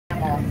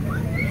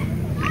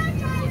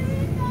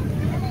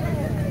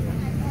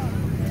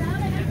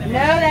No,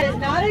 that is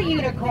not a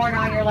unicorn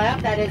on your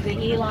left. That is the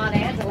Eland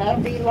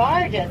antelope, the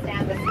largest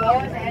and the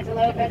slowest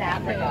antelope in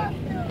Africa.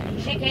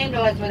 She came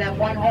to us with that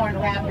one horn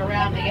wrapped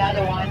around the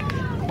other one.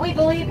 We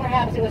believe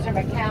perhaps it was from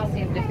a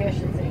calcium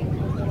deficiency.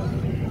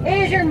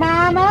 Here's your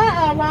mama,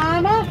 a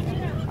llama.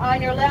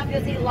 On your left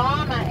you'll see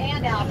llama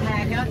and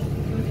alpaca.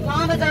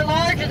 Llamas are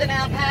larger than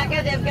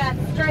alpaca. They've got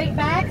straight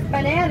backs,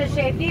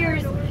 banana-shaped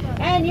ears,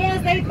 and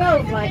yes, they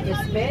both like to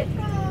spit.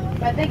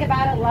 But think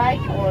about it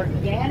like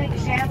organic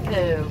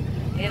shampoo.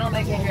 It'll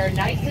make your hair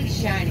nice and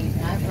shiny,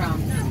 I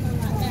promise.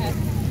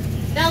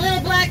 That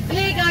little black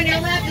pig on your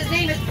left, his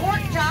name is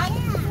Pork Chop.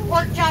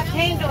 Pork Chop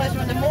came to us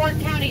from the Moore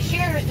County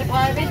Sheriff's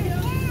Department.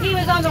 He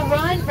was on the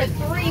run for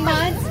 3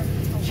 months,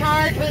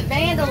 charged with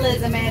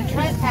vandalism and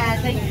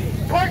trespassing.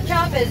 Pork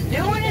Chop is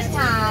doing his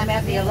time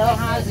at the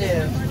Aloha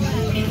Zoo.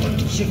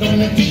 What you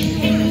gonna do?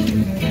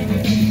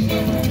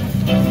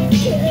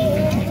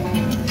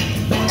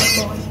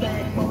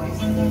 Bad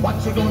boys,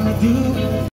 what you gonna do?